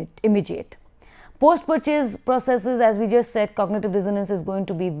absolutely immediate. Post purchase processes, as we just said, cognitive dissonance is going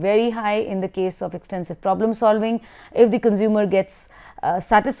to be very high in the case of extensive problem solving. If the consumer gets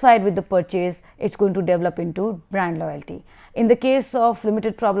satisfied with the purchase, it is going to develop into brand loyalty. In the case of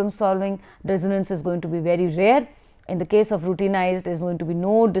limited problem solving, dissonance is going to be very rare. In the case of routinized, there is going to be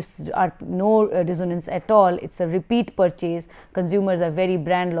no dissonance at all. It is a repeat purchase. Consumers are very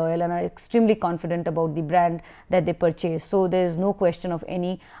brand loyal and are extremely confident about the brand that they purchase. So, there is no question of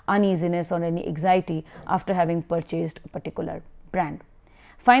any uneasiness or any anxiety after having purchased a particular brand.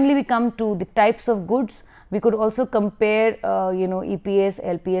 Finally, we come to the types of goods. We could also compare EPS,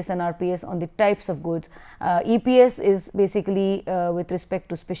 LPS and RPS on the types of goods. EPS is basically with respect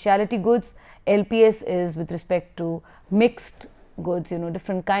to specialty goods, LPS is with respect to mixed goods,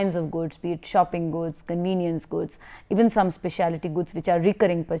 different kinds of goods, be it shopping goods, convenience goods, even some specialty goods which are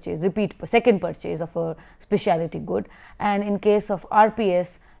recurring purchase, repeat second purchase of a specialty good, and in case of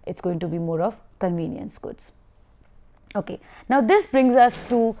RPS, it is going to be more of convenience goods. Okay. Now, this brings us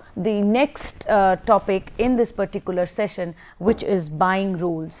to the next topic in this particular session, which is buying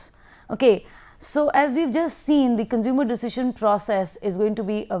rules. Okay. So, as we have just seen, the consumer decision process is going to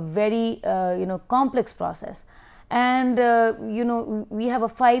be a very complex process, and we have a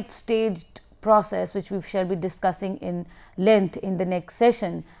 5-staged process which we shall be discussing in length in the next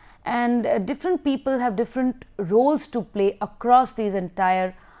session, and different people have different roles to play across these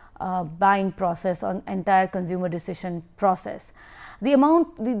entire buying process, on entire consumer decision process. The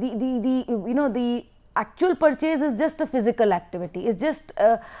amount, the actual purchase is just a physical activity, is just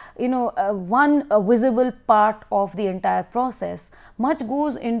one visible part of the entire process. Much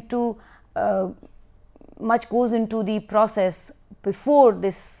goes into the process before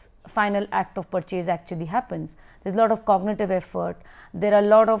this final act of purchase actually happens. There is a lot of cognitive effort, there are a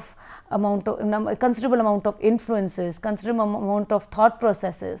lot of considerable amount of influences, considerable amount of thought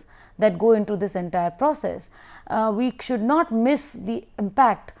processes that go into this entire process. We should not miss the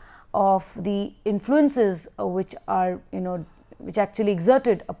impact of the influences which are which actually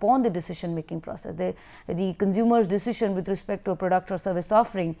exerted upon the decision making process. The consumer's decision with respect to a product or service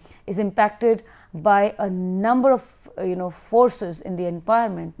offering is impacted by a number of forces in the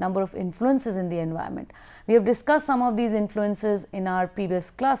environment, number of influences in the environment. We have discussed some of these influences in our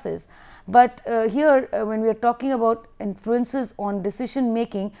previous classes, but here when we are talking about influences on decision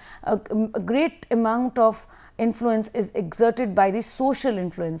making, a great amount of influence is exerted by the social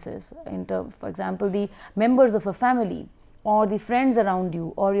influences, for example, the members of a family, or the friends around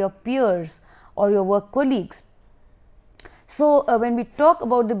you, or your peers, or your work colleagues. So, when we talk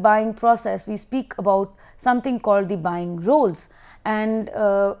about the buying process, we speak about something called the buying roles, and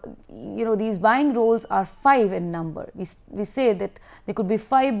these buying roles are 5 in number. We say that there could be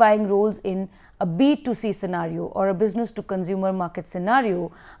 5 buying roles in a B2C scenario or a business to consumer market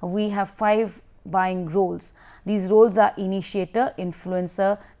scenario. We have 5 buying roles. These roles are initiator,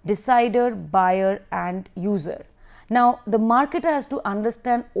 influencer, decider, buyer and user. Now, the marketer has to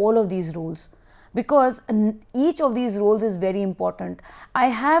understand all of these roles, because each of these roles is very important. I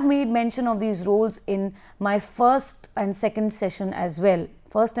have made mention of these roles in my first and second session as well.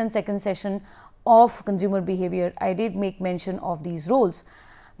 First and second session of consumer behavior, I did make mention of these roles.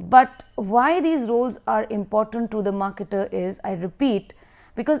 But why these roles are important to the marketer is, I repeat,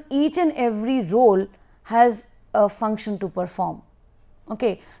 because each and every role has a function to perform.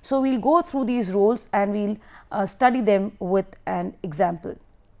 Okay. So, we will go through these roles and we will study them with an example.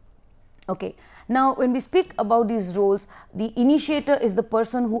 Okay. Now, when we speak about these roles, the initiator is the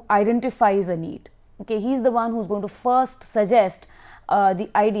person who identifies a need. Okay. He is the one who is going to first suggest the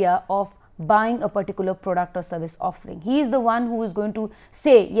idea of buying a particular product or service offering. He is the one who is going to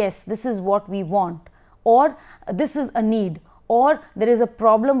say, yes, this is what we want, or this is a need, or there is a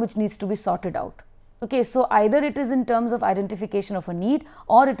problem which needs to be sorted out. Okay, so either it is in terms of identification of a need,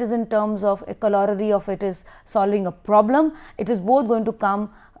 or it is in terms of a corollary of it is solving a problem. It is both going to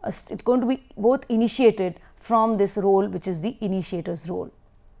come, it's going to be both initiated from this role, which is the initiator's role.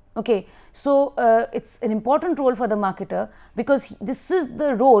 Okay, so it's an important role for the marketer, because this is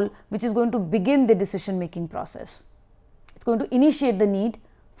the role which is going to begin the decision making process. It's going to initiate the need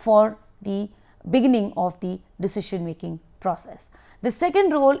for the beginning of the decision making process. The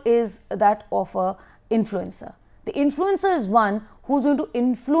second role is that of a influencer. The influencer is one who is going to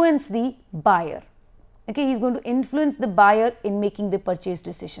influence the buyer. Okay, he is going to influence the buyer in making the purchase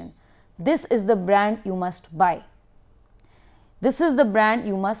decision. This is the brand you must buy. This is the brand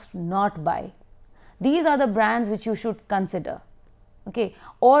you must not buy. These are the brands which you should consider. Okay,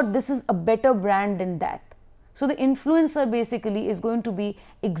 or this is a better brand than that. So the influencer basically is going to be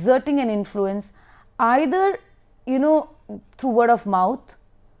exerting an influence, either through word of mouth,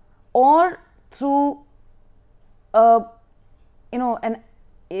 or through a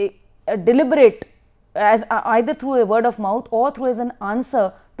deliberate, as either through a word of mouth or through as an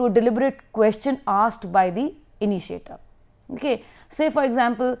answer to a deliberate question asked by the initiator. Okay, say for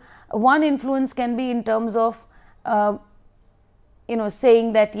example, one influence can be in terms of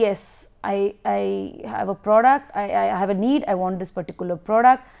saying that yes, I have a product, I have a need, I want this particular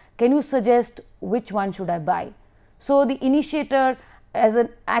product, can you suggest which one should I buy? So the initiator as an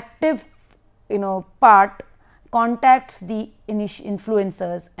active part contacts the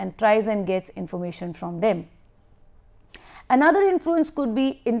influencers and tries and gets information from them. Another influence could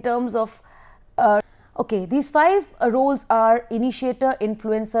be in terms of okay, these five roles are initiator,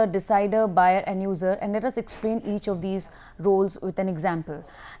 influencer, decider, buyer and user, and let us explain each of these roles with an example.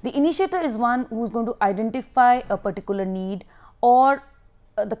 The initiator is one who is going to identify a particular need, or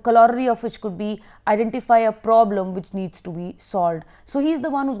the corollary of which could be identify a problem which needs to be solved. So he is the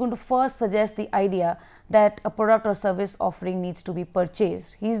one who is going to first suggest the idea that a product or service offering needs to be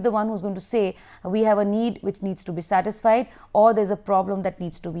purchased. He is the one who is going to say we have a need which needs to be satisfied, or there is a problem that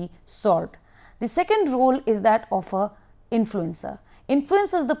needs to be solved. The second role is that of a influencer.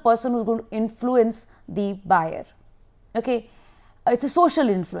 Influencer is the person who is going to influence the buyer. Okay, it's a social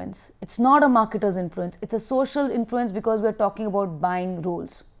influence. It's not a marketer's influence. It's a social influence because we are talking about buying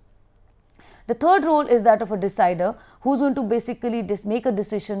roles. The third role is that of a decider, who is going to basically make a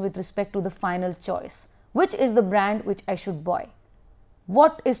decision with respect to the final choice. Which is the brand which I should buy?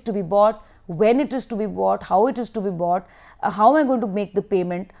 What is to be bought? When it is to be bought, how it is to be bought, how am I going to make the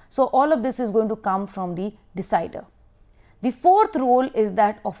payment. So all of this is going to come from the decider. The fourth role is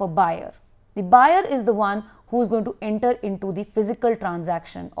that of a buyer. The buyer is the one who is going to enter into the physical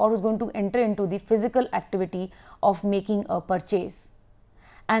transaction, or is going to enter into the physical activity of making a purchase.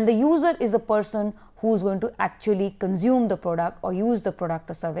 And the user is the person who is going to actually consume the product or use the product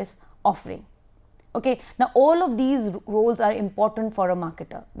or service offering. Okay, now all of these roles are important for a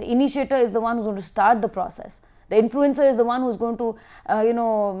marketer. The initiator is the one who is going to start the process. The influencer is the one who is going to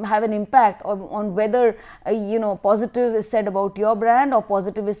have an impact on whether positive is said about your brand or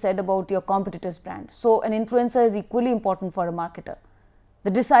positive is said about your competitor's brand. So an influencer is equally important for a marketer.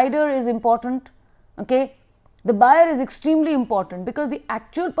 The decider is important. Okay, the buyer is extremely important, because the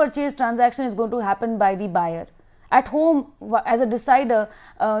actual purchase transaction is going to happen by the buyer. At home, as a decider,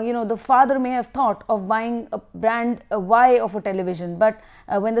 the father may have thought of buying a brand Y of a television, but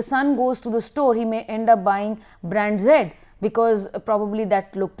when the son goes to the store, he may end up buying brand Z, because probably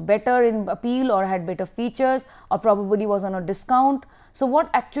that looked better in appeal or had better features, or probably was on a discount. So what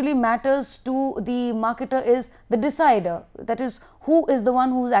actually matters to the marketer is the decider, that is, who is the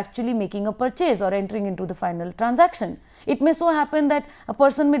one who is actually making a purchase or entering into the final transaction. It may so happen that a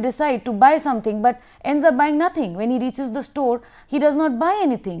person may decide to buy something but ends up buying nothing. When he reaches the store, he does not buy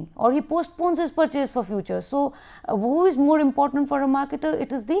anything, or he postpones his purchase for future. So who is more important for a marketer?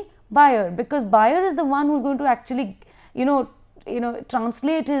 It is the buyer, because buyer is the one who is going to actually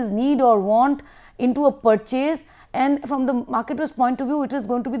translate his need or want into a purchase, and from the marketer's point of view, it is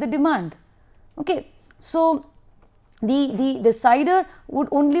going to be the demand. Okay, so the decider would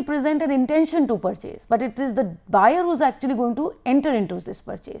only present an intention to purchase, but it is the buyer who is actually going to enter into this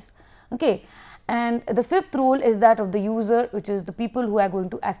purchase. Okay, and the fifth role is that of the user, which is the people who are going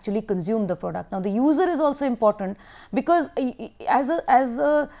to actually consume the product. Now the user is also important, because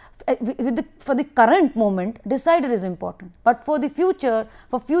for the current moment, decider is important, but for the future,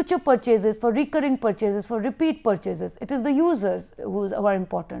 for future purchases, for recurring purchases, for repeat purchases, it is the users who are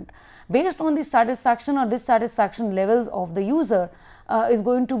important. Based on the satisfaction or dissatisfaction levels of the user is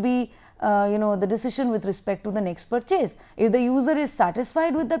going to be the decision with respect to the next purchase. If the user is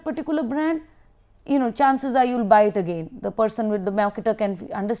satisfied with that particular brand, chances are you'll buy it again. The person with the marketer can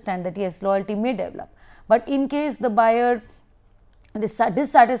understand that yes, loyalty may develop. But in case the buyer is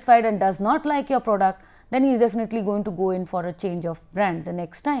dissatisfied and does not like your product, then he is definitely going to go in for a change of brand the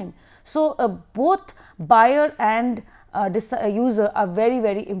next time. So both buyer and user are very,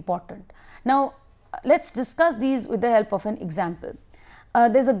 very important. Now let's discuss these with the help of an example.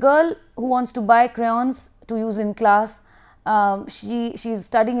 There's a girl who wants to buy crayons to use in class. She is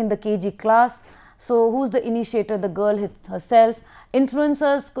studying in the KG class. So who's the initiator? The girl herself.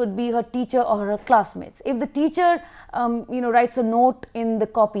 Influencers could be her teacher or her classmates. If the teacher writes a note in the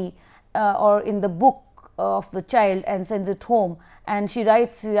copy or in the book of the child and sends it home, and she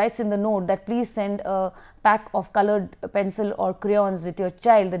writes in the note that please send a pack of colored pencil or crayons with your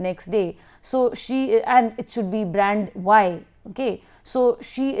child the next day. So and it should be brand Y. Okay, so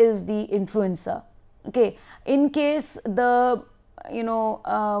she is the influencer. Okay, in case the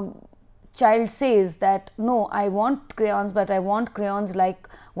child says that no, I want crayons, but I want crayons like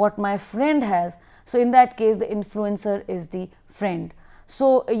what my friend has. So in that case, the influencer is the friend.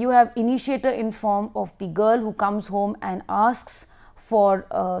 So you have initiator in form of the girl who comes home and asks for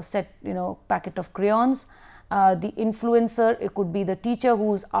a set packet of crayons. The influencer, it could be the teacher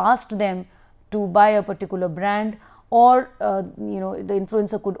who's asked them to buy a particular brand, or the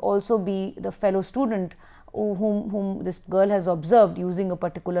influencer could also be the fellow student whom this girl has observed using a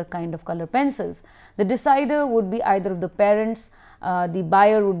particular kind of color pencils. The decider would be either of the parents, the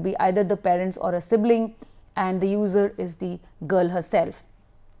buyer would be either the parents or a sibling, and the user is the girl herself.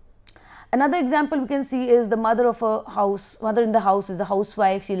 Another example we can see is the mother in the house is a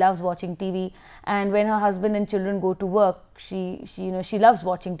housewife. She loves watching TV, and when her husband and children go to work, she loves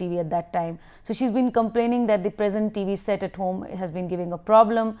watching TV at that time. So she's been complaining that the present TV set at home has been giving a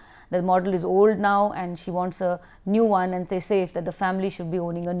problem. The model is old now and she wants a new one, and they say that the family should be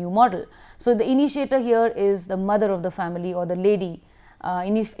owning a new model. So the initiator here is the mother of the family or the lady.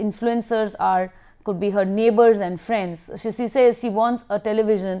 Influencers could be her neighbors and friends. So she says she wants a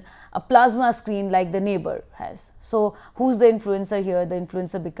television, a plasma screen like the neighbor has. So who's the influencer here? The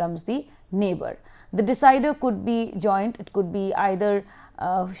influencer becomes the neighbor. The decider could be joint. It could be either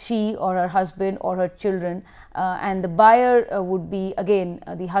she or her husband or her children, and the buyer would be again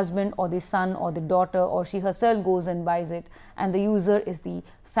the husband or the son or the daughter, or she herself goes and buys it, and the user is the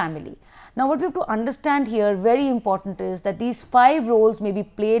family. Now what we have to understand here, very important, is that these 5 roles may be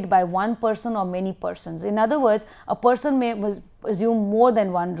played by one person or many persons. In other words, a person may assume more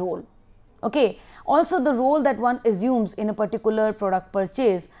than one role. Okay. Also, the role that one assumes in a particular product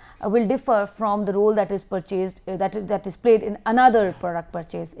purchase will differ from the role that is purchased that is played in another product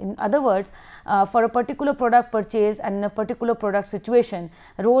purchase. In other words, for a particular product purchase and in a particular product situation,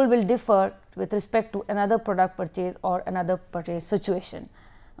 role will differ with respect to another product purchase or another purchase situation.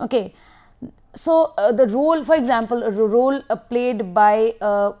 Okay. So the role, for example, a role played by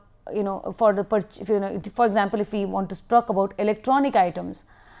for the for example, if we want to talk about electronic items,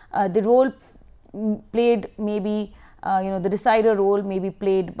 the role played may be the decider role may be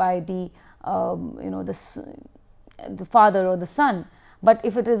played by the the father or the son. But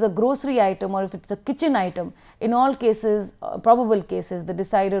if it is a grocery item or if it's a kitchen item, in all cases, probable cases, the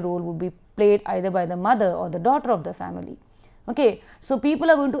decider role would be played either by the mother or the daughter of the family. Okay, so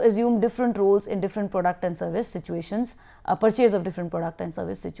people are going to assume different roles in different product and service situations, purchase of different product and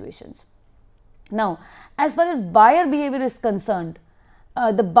service situations. Now, as far as buyer behavior is concerned,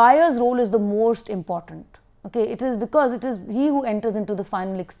 the buyer's role is the most important. Okay, it is because it is he who enters into the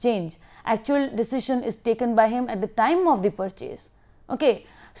final exchange. Actual decision is taken by him at the time of the purchase. Okay,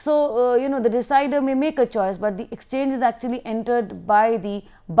 so the decider may make a choice, but the exchange is actually entered by the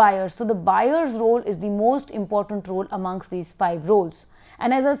buyer. So the buyer's role is the most important role amongst these 5 roles.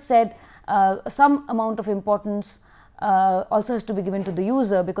 And as I said, some amount of importance also has to be given to the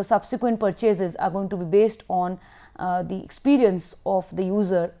user, because subsequent purchases are going to be based on the experience of the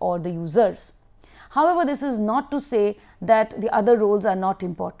user or the users. However, this is not to say that the other roles are not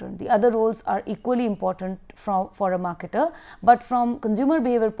important. The other roles are equally important for a marketer, but from consumer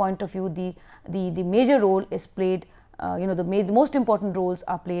behavior point of view, the major role is played, the most important roles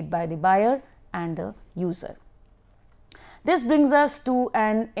are played by the buyer and the user. This brings us to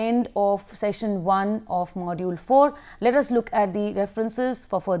an end of session 1 of module 4. Let us look at the references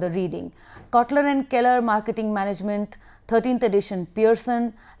for further reading. Kotler and Keller, Marketing Management, 13th edition,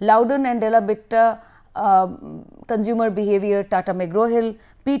 Pearson. Loudon and Della Bitta, Consumer Behavior, Tata McGraw-Hill.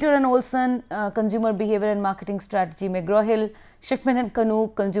 Peter and Olson, Consumer Behavior and Marketing Strategy, McGraw-Hill. Schiffman and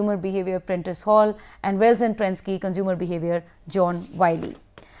Kanu, Consumer Behavior, Prentice Hall. And Wells and Prensky, Consumer Behavior, John Wiley.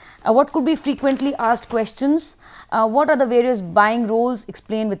 What could be frequently asked questions? What are the various buying roles?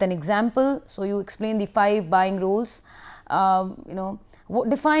 Explain with an example. So, you explain the 5 buying roles.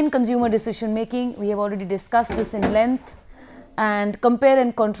 Define consumer decision making. We have already discussed this in length. And compare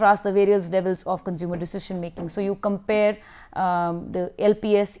and contrast the various levels of consumer decision making. So, you compare the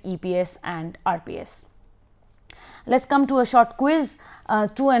LPS, EPS and RPS. Let us come to a short quiz.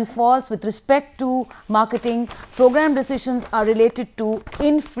 True and false. With respect to marketing, program decisions are related to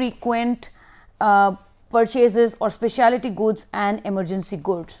infrequent purchases or specialty goods and emergency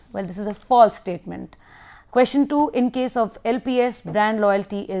goods. Well, this is a false statement. Question 2, in case of LPS, brand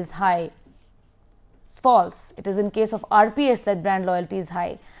loyalty is high. It's false. It is in case of RPS that brand loyalty is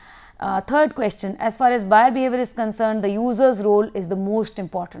high. Third question, as far as buyer behavior is concerned, the user's role is the most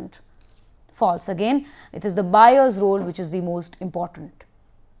important. False again. It is the buyer's role which is the most important.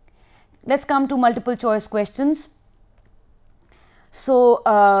 Let's come to multiple choice questions. So,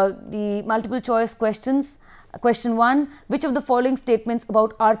 the multiple choice questions. Question 1, which of the following statements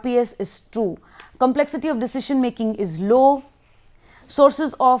about RPS is true? Complexity of decision making is low.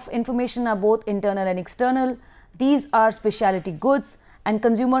 Sources of information are both internal and external. These are specialty goods, and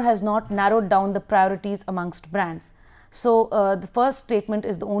consumer has not narrowed down the priorities amongst brands. So, the first statement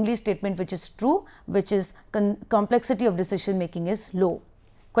is the only statement which is true, which is complexity of decision making is low.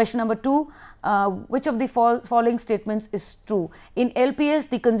 Question number 2, which of the following statements is true? In LPS,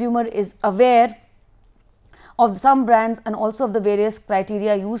 the consumer is aware of some brands and also of the various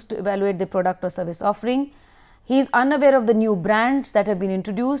criteria used to evaluate the product or service offering. He is unaware of the new brands that have been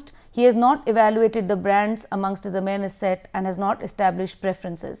introduced. He has not evaluated the brands amongst his awareness set and has not established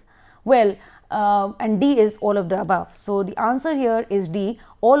preferences. Well, and D is all of the above. So, the answer here is D.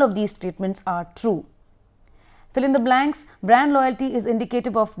 All of these statements are true. Fill in the blanks. Brand loyalty is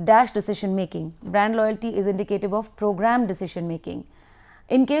indicative of dash decision making. Brand loyalty is indicative of program decision making.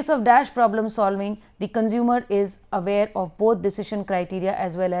 In case of dash problem solving, the consumer is aware of both decision criteria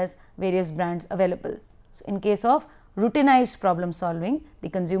as well as various brands available. So, in case of routinized problem solving, the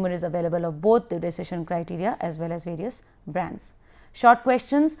consumer is available of both the decision criteria as well as various brands. Short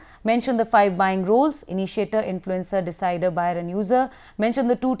questions. Mention the 5 buying roles: initiator, influencer, decider, buyer and user. Mention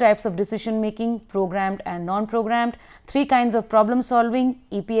the 2 types of decision making: programmed and non-programmed. 3 kinds of problem solving: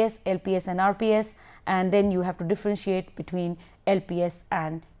 EPS, LPS and RPS, and then you have to differentiate between LPS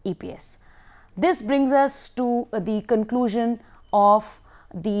and EPS. This brings us to the conclusion of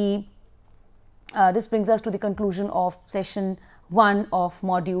session 1 of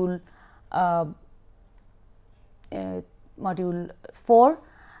module 4.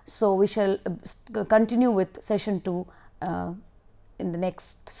 So, we shall continue with session 2 in the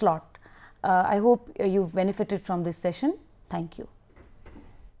next slot. I hope you have benefited from this session. Thank you.